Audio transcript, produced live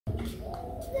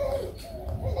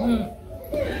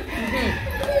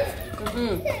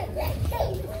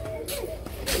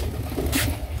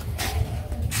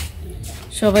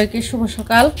সবাইকে শুভ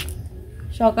সকাল।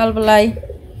 সকালবেলায়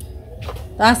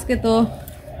আজকে তো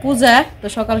পূজা, তো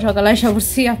সকাল সকাল আইসা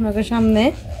পড়ছি আপনাদের সামনে।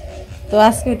 তো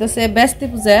আজকে হইতেছে ব্যস্তি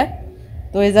পূজা।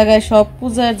 তো এই জায়গায় সব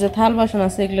পূজার যে থাল বাসন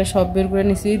আছে এগুলো সব বের করে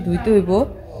নিছি, ধুইতে হইব।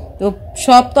 তো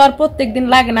সব তো আর প্রত্যেক দিন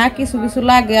লাগে না, কিছু কিছু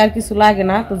লাগে আর কিছু লাগে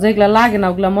না। তো যেগুলা লাগে না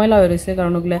ওগুলা ময়লা হয়ে রয়েছে,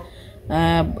 কারণ ওগুলা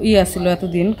ছিল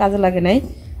এতদিন কাজে লাগে নাই।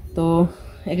 তো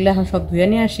এগুলো এখন সব ধুয়ে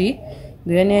নিয়ে আসি,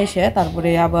 ধুয়ে নিয়ে এসে তারপরে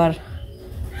আবার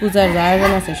পূজার যে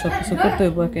আয়োজন আছে সব কিছু করতে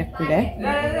হইব এক এক করে।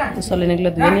 তো চলেন এগুলো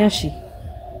ধুয়ে নিয়ে আসি।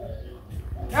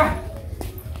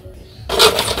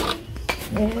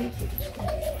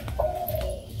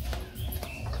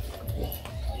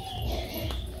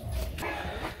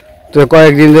 তো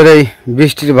কয়েকদিন ধরে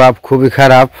বৃষ্টির ভাব খুবই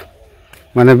খারাপ,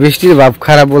 মানে বৃষ্টির ভাব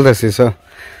খারাপ বলতেছি।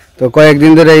 তো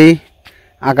কয়েকদিন ধরেই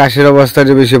আকাশের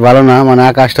অবস্থাটা বেশি ভালো না, মানে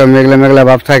আকাশটা মেঘলা মেঘলা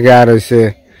ভাব থাকে, আর হয়েছে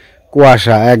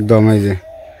কুয়াশা একদম। এই যে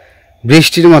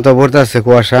বৃষ্টির মতো পড়তেছে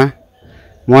কুয়াশা,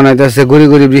 মনে হইতেছে গুড়ি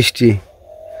গুড়ি বৃষ্টি।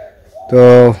 তো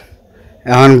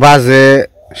এখন বাজে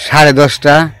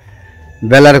 10:30,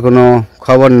 বেলার কোনো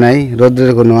খবর নাই,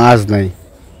 রোদ্রের কোনো আজ নাই।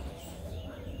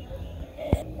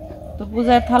 তো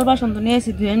পূজার থাল বাসন তো নিয়ে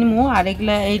এসে ধুয়ে নিমু। আর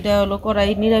এগুলা এইটা হলো কড়াই,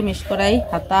 নিরামিষ কড়াই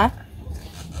হাতা।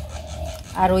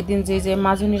 আর ওই দিন যে যে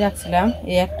মাজুনি রাখছিলাম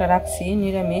এই একটা রাখছি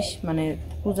নিরামিষ, মানে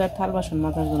পূজার থাল বাসন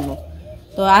মাজার জন্য।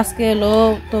 তো আজকে এলো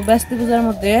তো ব্যস্তি পূজার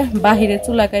মধ্যে বাহিরে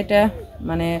চুলা কাইটা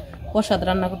মানে প্রসাদ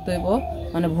রান্না করতে হইব,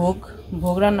 মানে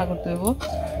ভোগ রান্না করতে হইব।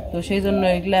 তো সেই জন্য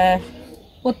এগুলা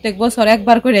প্রত্যেক বছর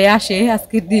একবার করে আসে,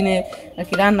 আজকের দিনে আর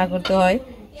কি রান্না করতে হয়।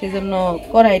 সেই জন্য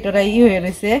কড়াই টড়াই হয়ে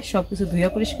রয়েছে, সবকিছু ধুয়ে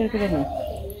পরিষ্কার করে নিই।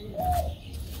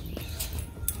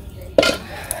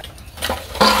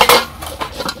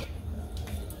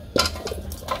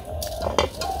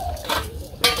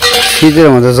 শীতের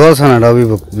মধ্যে জল ছানাটাও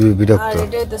বিরক্ত। আর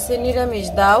এটা হইতেছে নিরামিষ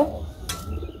দাও,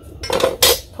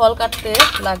 ফল কাটতে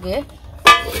লাগে।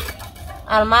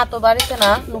 আর মা তো বাড়িতে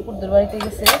না, নুপুরদের বাড়িতে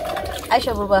গেছে,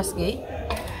 আইসা পড়বো আজকেই।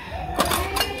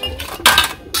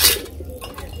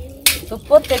 তো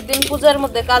প্রত্যেকদিন পূজার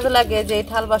মধ্যে কাজে লাগে যে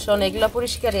থাল বাসন এগুলা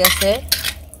পরিষ্কারই আছে,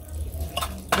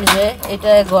 যে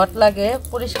এটা ঘট লাগে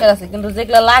পরিষ্কার আছে, কিন্তু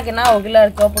যেগুলা লাগে না ওগুলা আর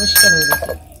কি অপরিষ্কার হয়ে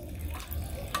গেছে।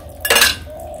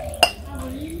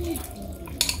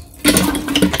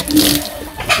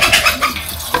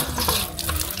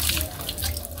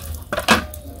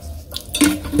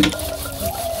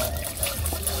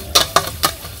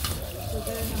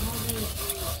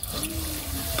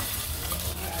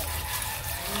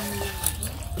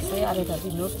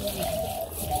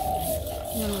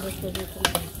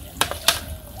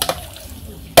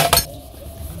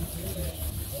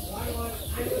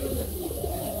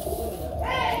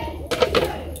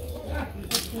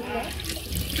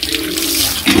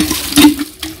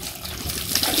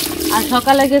 আর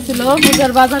সকালে গেছিল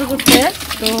পূজার বাজার করতে,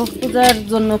 তো পূজার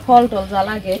জন্য ফল টল যা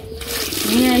লাগে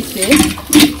নিয়ে আইছে।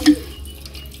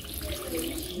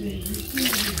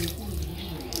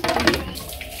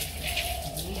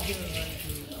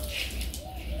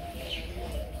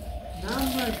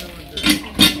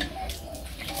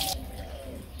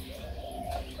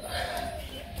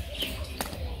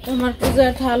 আমার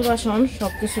পূজার থাল বাসন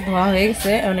সবকিছু ধোয়া হয়ে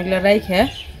গেছে, অনেকগুলো রাইখে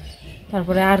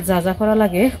তারপরে আর যা যা করা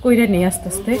লাগে কইরা নিয়ে আস্তে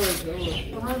আস্তে।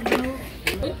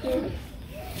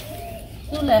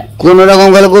 কোন রকম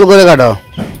করে গোল করে কাটো।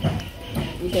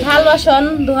 থাল বাসন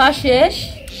ধোয়া শেষ,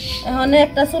 এখন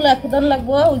একটা চুলা খুদান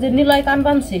লাগবো। ওই যে নিলয় কান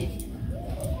বানছি,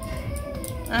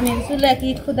 আমি চুলা কি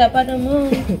খুদা পারমু,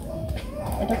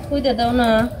 এটা খুঁজে দাও না।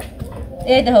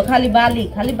 এই দেখো খালি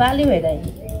বালি হয়ে যায়।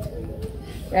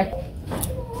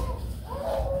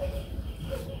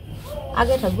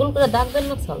 আগে গোল করে দাগ দেন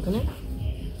না, চলতো না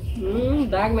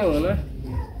দাগ না না,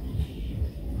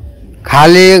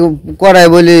 খালি করাই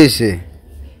বলেছে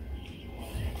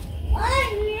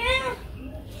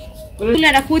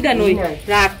খুঁজা নই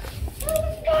রাখ।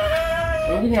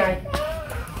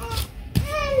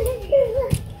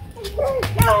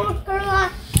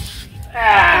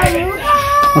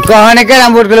 কখনে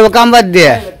ক্যারাম বোর্ড খেলবো কাম বাদ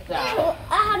দিয়ে,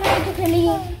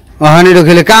 ওখানে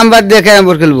খেলে কাম বাদ দিয়ে ক্যারাম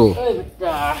বোর্ড খেলবো।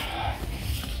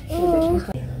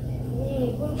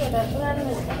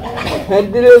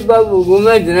 বাবু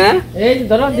ঘুমাইছে না, এই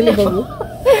ধরো দিলে বাবু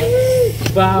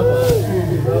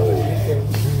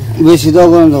বেশি তো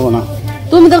দেবো না।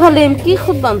 তুমি তো খালি কি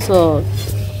খুব বানছো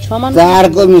সমান,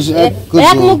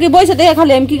 এক মুখে বসে দেখে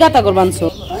খালি কি গাতা কর বানছো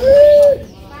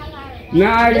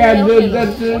না।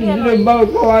 বাবু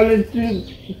খাওয়ালে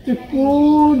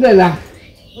কুদেলা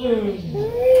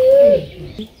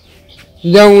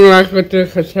যেমন করতে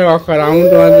সেবা করা আমি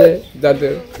তোমাদের যাতে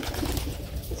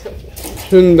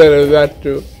সুন্দর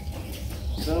একটু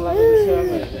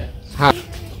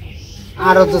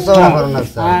আরো তো সেবা করেন না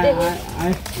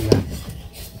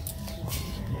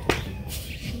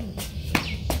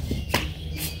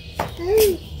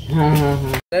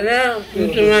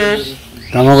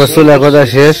আমাকে চুলা কথা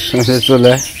শেষ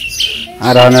চলে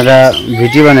আর ওনারা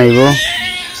ভিটি বানাইব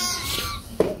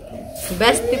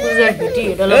ব্যস্তি পূজার ভিটি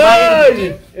এটা হলো বাড়ির ভিটি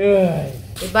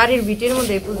এই বাড়ির ভিটির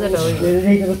মধ্যে এই পূজাটা হইবে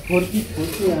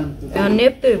এখন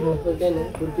নেপতে হইব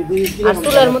আর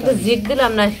চুলার মধ্যে জিগ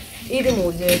দিলাম না এই দিমু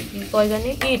যে কি কয় জানি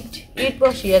ইট ইট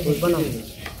বসিয়ে জিগ বানাবো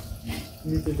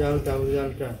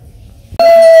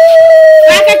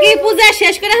কাকা কি পূজা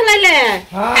শেষ করে হলাইলে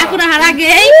ঠাকুর হার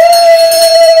আগে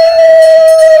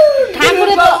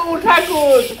ঠাকুরে তো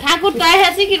ঠাকুর তো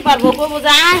আইছে কি পারবো কবো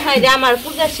যা হয় যে আমার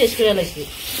পূজা শেষ করে লাইছি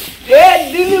এ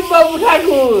দিলীপ বাবু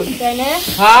ঠাকুর তাই না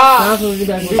হ্যাঁ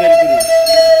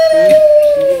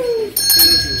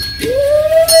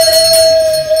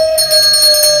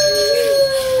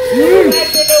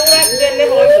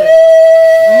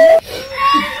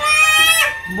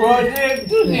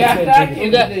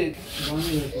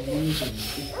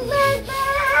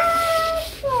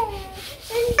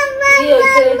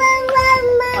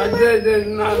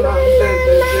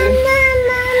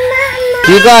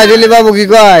কি কয় দিলীপ বাবু কি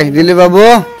কয় দিলীপ বাবু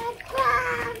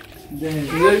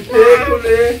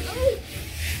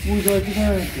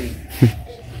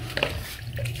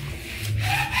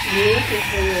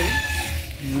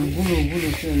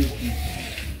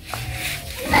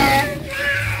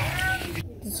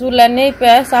চুলা নেই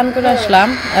স্নান করে আসলাম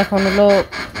এখন হলো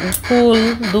ফুল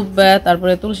দুব্বা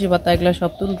তারপরে তুলসী পাতা এগুলো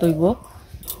সব তুলতে হইব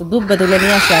দুব্বা তুলে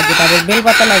নিয়ে আসে আগে তারপর বেল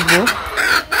পাতা লাগবো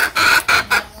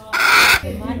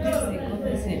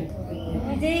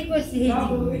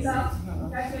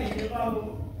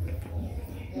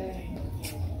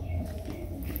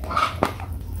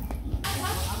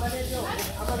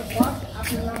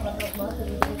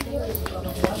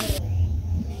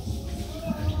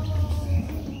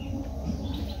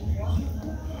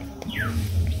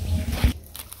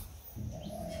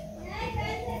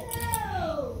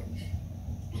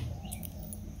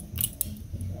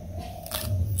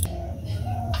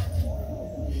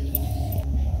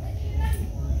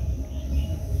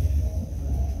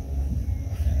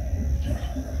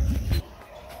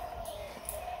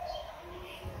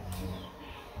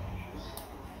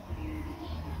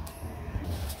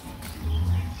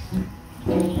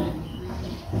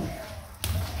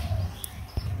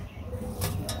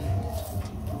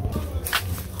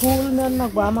ফুল নেন না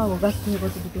আমার গাছ থেকে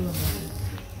কত তুললাম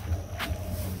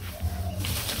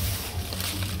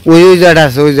ওই জাট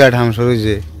আছে ওই জাট হামসর ওই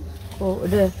যে ও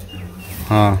এটা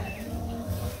হ্যাঁ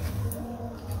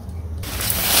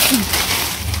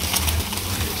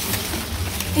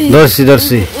ধরছি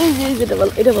ধরছি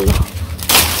এটা বলো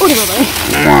ওরে বাবা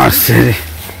মারছে রে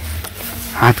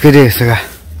হাত কেটে গেছে গা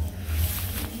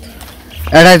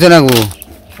এটাই তো না গো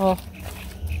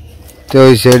তো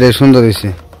হয়েছে এটাই সুন্দর হয়েছে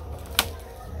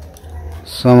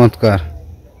চমৎকার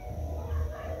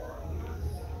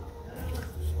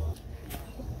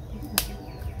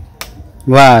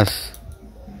বাস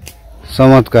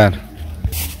চমৎকার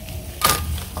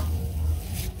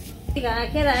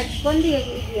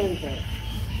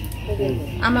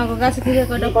আমার গাছে থেকে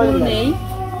কয়টা ফুল নেই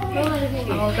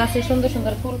আমার গাছে সুন্দর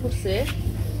সুন্দর ফুল ফুটছে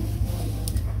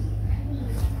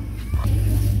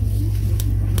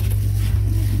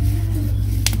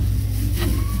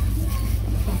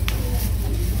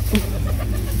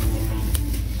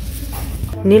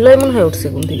নীলয় মনে হয় উঠছে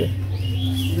কোন দিকে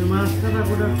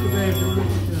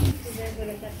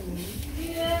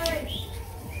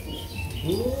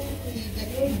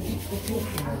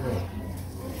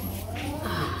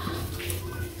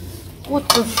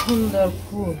কত সুন্দর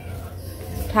ফুল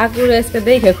ঠাকুর আজকে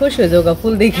দেখে খুশি হয়ে যাওগা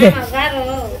ফুল দেখে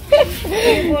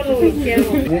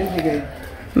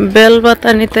বেলপাতা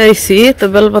নিতে আইসি তো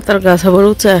বেলপাতার গাছ আবার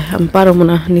উঁচা আমি পারবো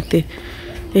না নিতে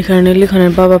এখানে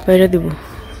লিখানের বাবা পাইরে দিব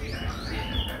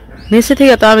নিচে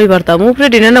থেকে তো আমি পারতাম উপরে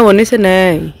ডিনে নেবো নিচে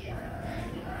নেই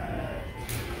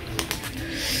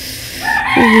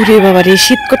উরে বাবা রে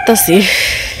শীত করতেছি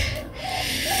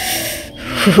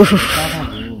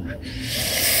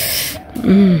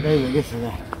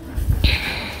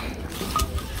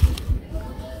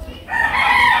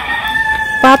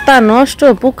পাতা নষ্ট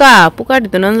পোকা পোকা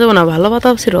দিতে না যাবো না ভালো পাতা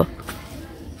ছিল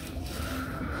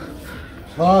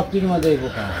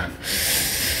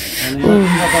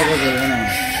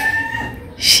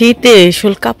শীতে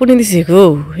শোল কাপুনি দিছে গো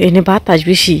এনে বাতাস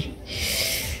বেশি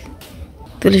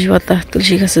তুলসী পাতা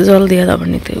তুলসী গাছে জল দিয়ে তারপর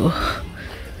নিতে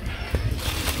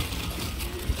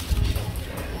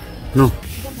নো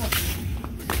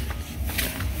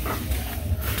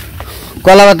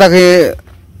কলা পাতা কি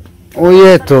ওই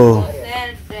তো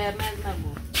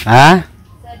হ্যাঁ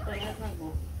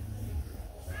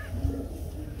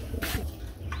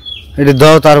এটা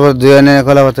দাও তারপর দুই এনে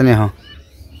কলা পাতা নিয়ে হও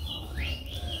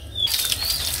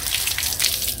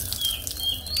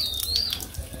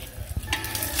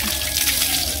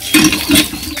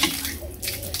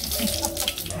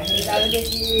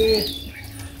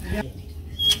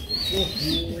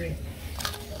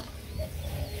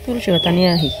তুলসী পাতা নিয়ে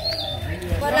আহি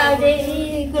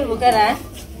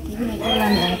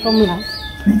কমলা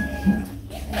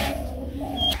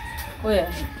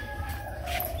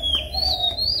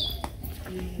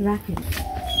রাখি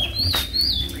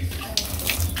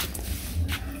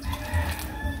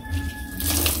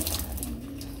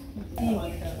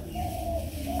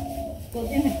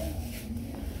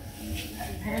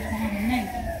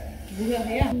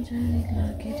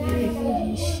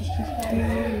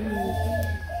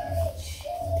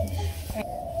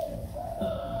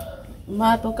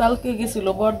মা তো কালকে গেছিল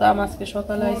বড়দাম আজকে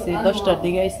সকালে আইছে 10টার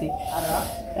দিকে আইছি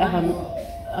এখন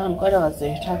এখন কয়টা বাজে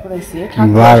ঠাকুর আইছে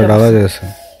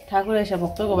ঠাকুর এসে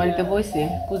ভক্ত বাড়িতে বইছে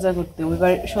পূজা করতে ওই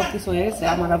বাড়ি সবকিছু হয়ে গেছে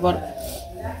আমার আবার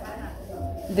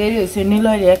দেরি হয়েছে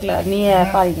নীলরে একলা নিয়ে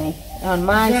পারি নাই এখন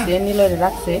মা আইছে নীলরে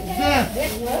রাখছে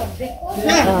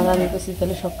এখন আমি বলছি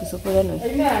তাহলে সবকিছু করে নই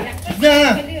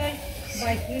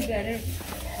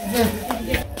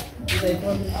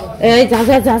এই যা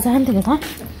যা যা যা আনতে কথা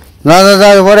না না যা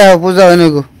পরে পূজা হয়নি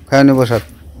গো খায়নি বসাত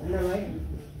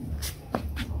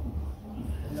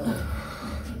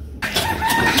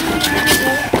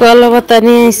কলা পাতা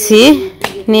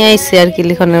নিয়ে আইছি আর কি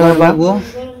লিখনের বাবা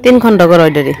 3 খন্ড করো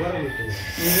এটারে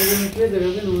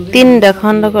 3টা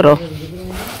খন্ড করো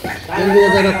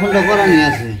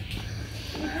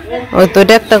ওই তো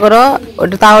এটা একটা করো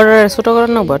ওটা তাওয়ার ছোট করো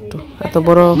না একটু এত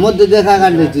বড় মধ্যে দেখা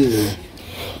কাটছি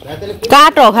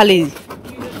কাটো খালি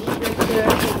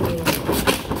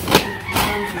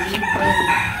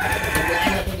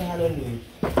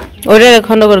ওটা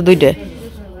খন্ড করো 2টা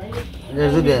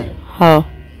হ্যাঁ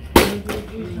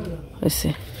হয়েছে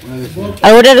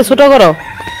আর ওটা ছোট করো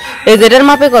এই যেটার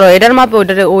মাপে করো এটার মাপে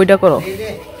ওইটা করো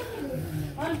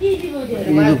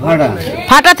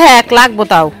ফাটা থাক লাগবো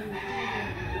তাও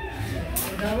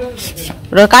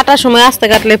কাটার সময় আস্তে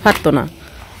কাটলে ফাটতো না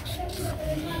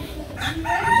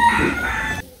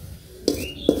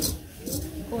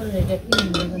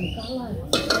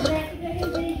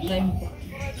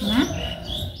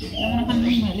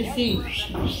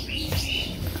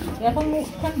এখন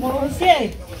মুখখান বড় হয়েছে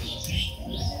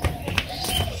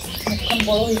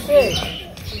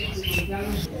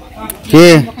কি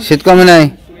শীত কমে নাই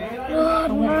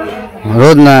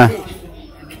রোদ না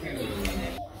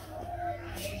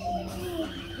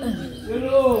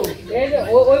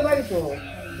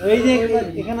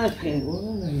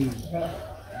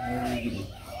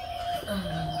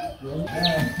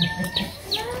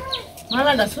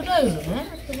মালাটা ছোট হয়ে গেল হ্যাঁ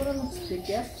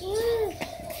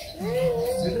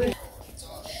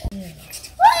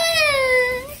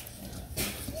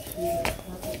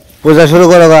পূজা শুরু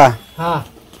করো গা হ্যাঁ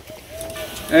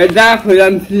এই যা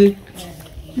খুঁজানছি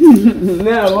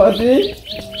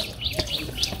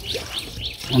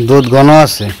দুধ ঘন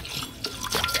আছে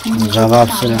যা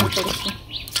ভাবছিলাম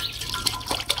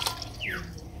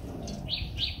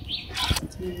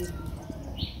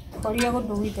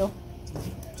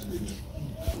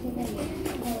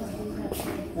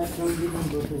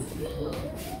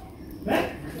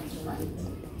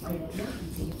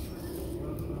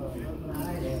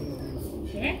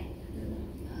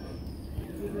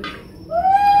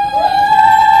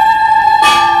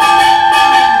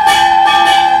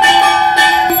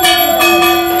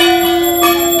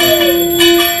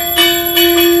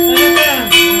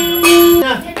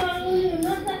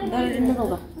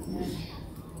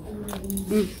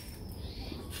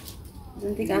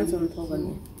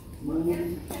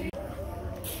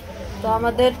তো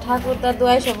আমাদের ঠাকুরদা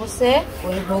দোয়াই সব হচ্ছে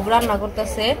ওই ভোগ রান্না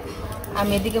করতেছে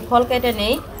আমি এদিকে ফল কেটে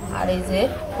নেই আর এই যে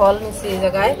ফল নিচ্ছি এই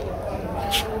জায়গায়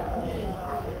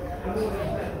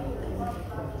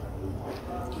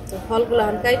তো ফলগুলো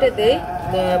এখন কেটে দেই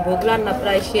ভোগ রান্না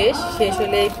প্রায় শেষ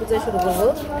হলে এই পূজা শুরু করবো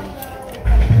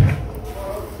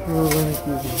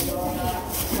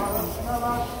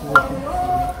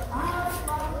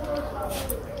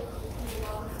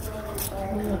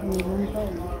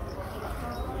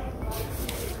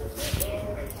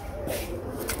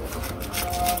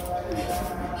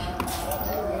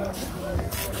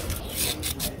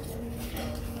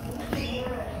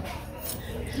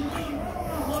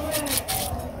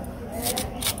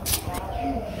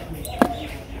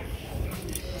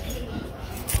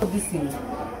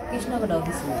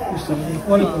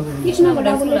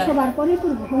কৃষ্ণগড়া বলে সবার পরে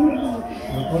করবো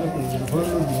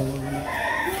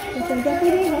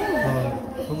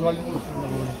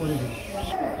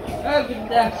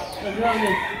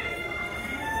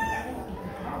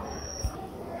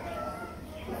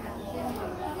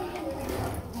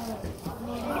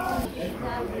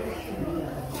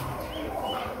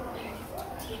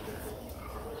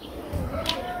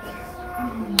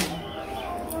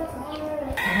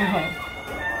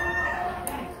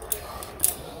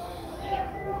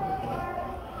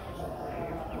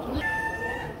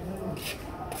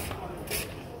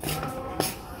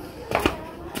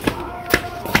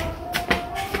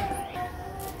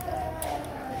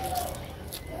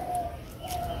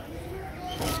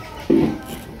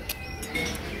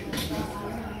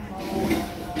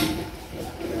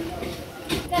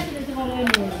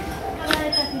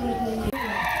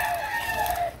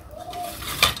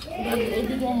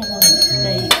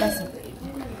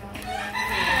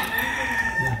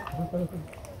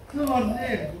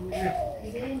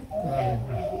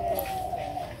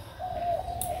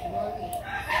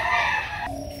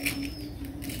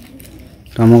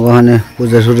আমাকে ওখানে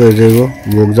পূজা শুরু হয়ে যাইব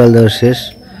ভোগ জল দেওয়া শেষ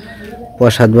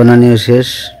প্রসাদ বানানিও শেষ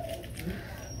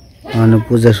ওখানে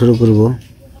পূজা শুরু করব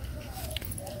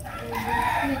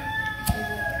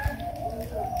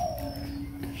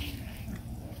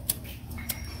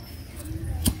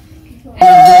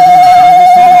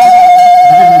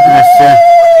আচ্ছা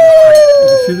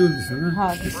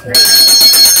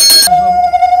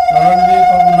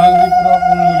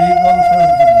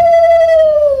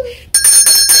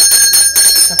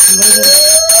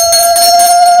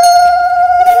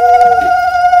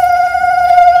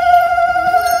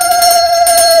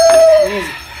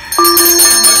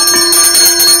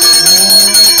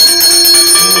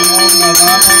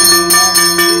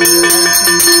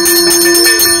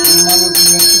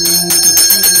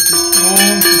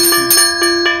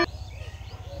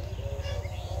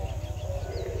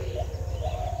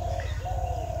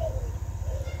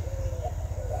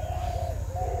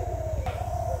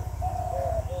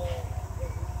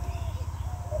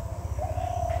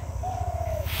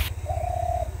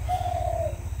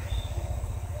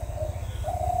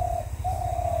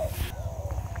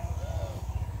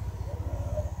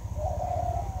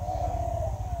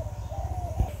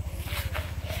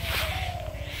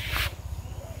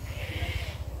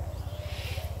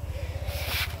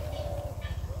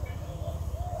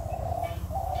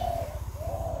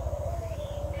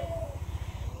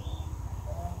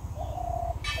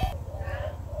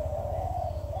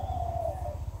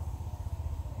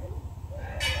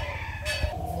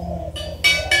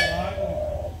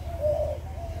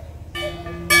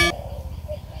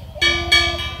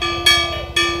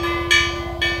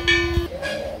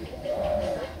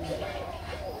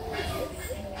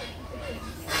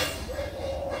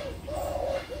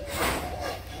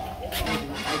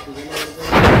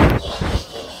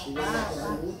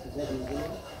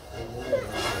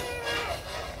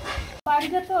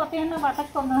বাতাস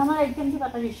কম না আমার একদম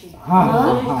বাতাস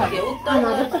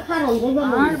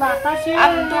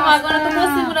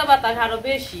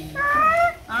বেশি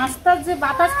আস্তার যে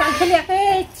বাতাস কাল খেলে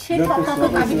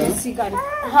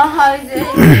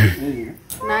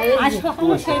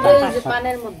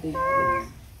পানের মধ্যে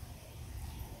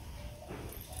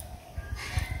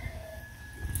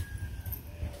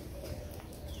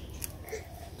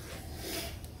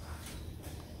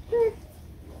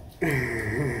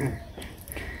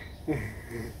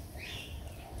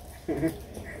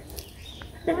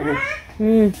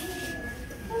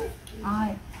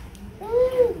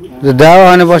দাও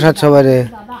ওখানে প্রসাদ সবাই রে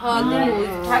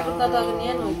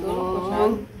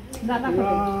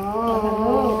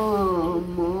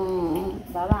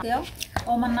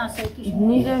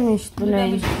নিরামিষ তো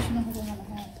নেই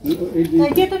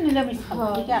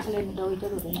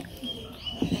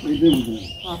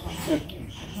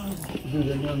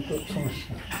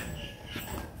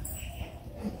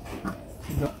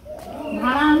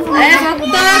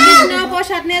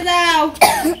প্রসাদ নিয়ে যাও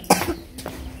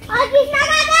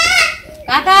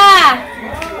কাকা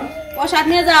প্রসাদ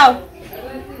নিয়ে যাও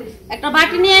একটা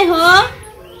বাটি নিয়ে হো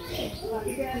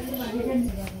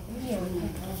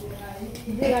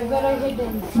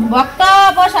ভক্ত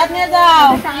প্রসাদ নিয়ে যাও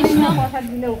প্রসাদ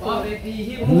দিলেও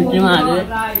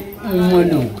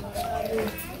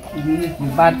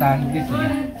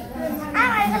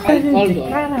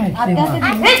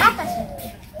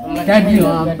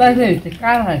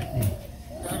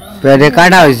পেটে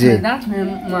কাটা হয়েছে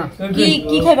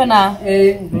কি খাবে না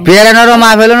পেয়ারা নরম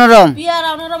আপেল নরম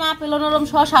পেয়ারা নরম আপেল নরম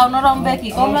শসা নরম বেকি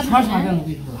কমলা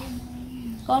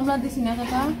কমলা দিছি না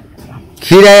কাকা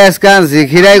খিরাই আজকে আনছি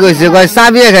খিরাই কইছে কয়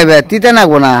চাবিয়ে খাইবে তিতে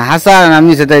নাকবো না হাসা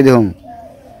আমি সেটাই দেখুন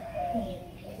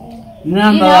না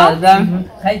বাবা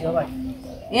খাই যাবা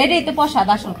এটাই তো প্রসাদ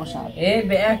আসল প্রসাদ এই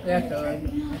ব্যাগ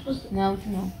নাও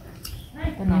নাও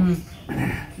তো নাও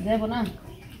দেবো না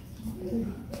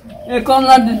এ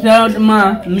কমলা দিছে মা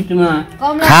মিষ্টি মা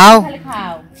কমলা খাও। খালি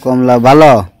খাও কমলা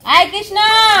ভালো আই কৃষ্ণ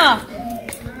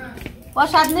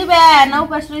প্রসাদ নিবে না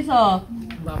উপাস রইছ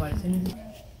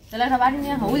তাহলে একটা বাড়ি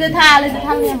নিয়ে ওই যে থাল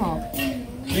নিয়ে হো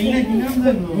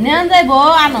নেন যাইবো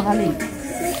আনো খালি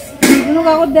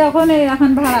কাগজ দেখো নেই এখন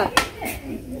ভাড়া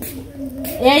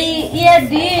এই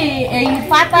দি এই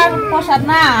পাতার প্রসাদ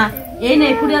না এই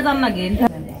নেই কুড়িয়া দাম লাগে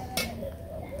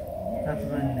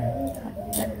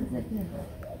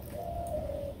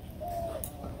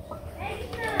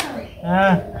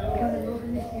হ্যাঁ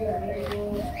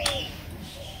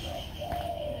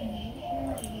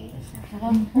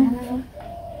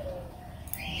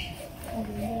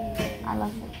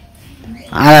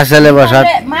আর আসলে বসাত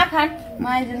মা খান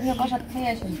মা এই যে প্রসাদ খেয়ে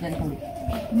আসেন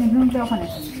ওখানে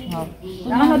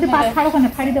আমার নদী পাত খাড় ওখানে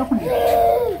ফাড়ি দাও ওখানে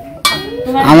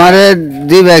আমারে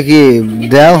দিবে কি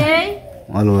দেও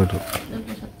অল্প একটু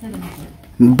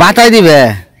পাতাই দিবে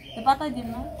পাতাই দিন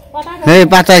না এই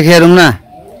পাতাই খেয়ারুম না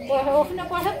ওখানে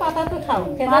পয়সা পাতা তো খাও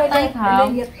পাতাই খাও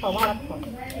ভাড়া খাও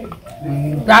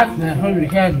দাঁত না হলি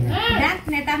খেয়ে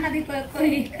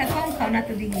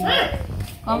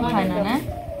কম খায় না না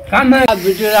কামে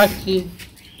ভিডিও রাখছি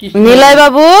নীলাই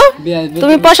বাবু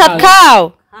তুমি প্রসাদ খাও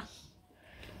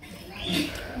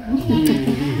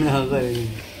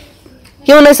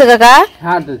কেমন হয়েছে কাকা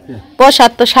হাত আছে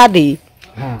প্রসাদ তো স্বাদই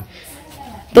হ্যাঁ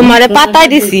তোমারে পাতাই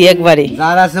দিছি একবারে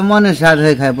যার আছে মনে স্বাদ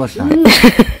হয়ে খায় বসা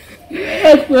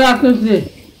একটু রাখছি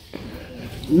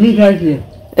নিকাইছে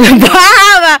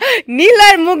বাবা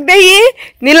নীলার মুখ দেখি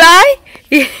নীলাই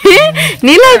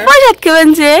নীলাই প্রসাদ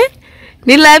খেয়েছে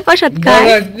নীলাই প্রসাদ খায়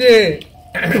বলাছে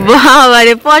বাবা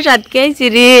রে প্রসাদ খেয়েছি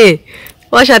রে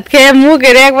প্রসাদ খেয়ে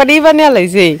মুখের একবার ই বানিয়ে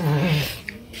লাইছে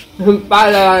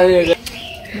পালা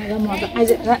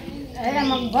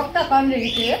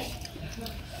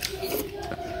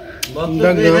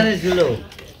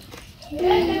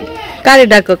কারে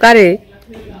ডাকো কারে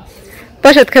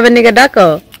প্রসাদ খাবেন নাকি ডাকো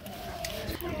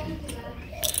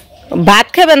ভাত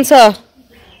খাবেন স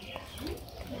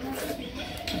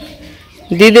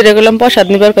দিদিরে গেলাম প্রসাদ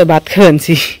নিবার কই ভাত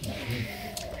খাবেনছি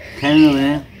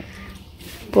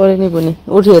পরে নিবনি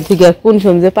উঠিয়ে ঠিক কোন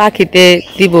সময় যে পাখিতে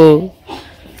দিব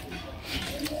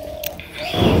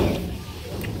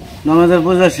আমাদের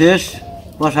পূজা শেষ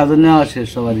প্রসাদ নেওয়া শেষ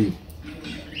সবারই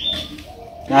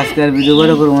আজকে আর ভিডিও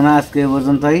করে করবো না আজকে এ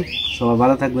পর্যন্তই সবাই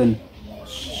ভালো থাকবেন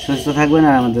সুস্থ থাকবেন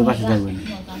আর আমাদের পাশে থাকবেন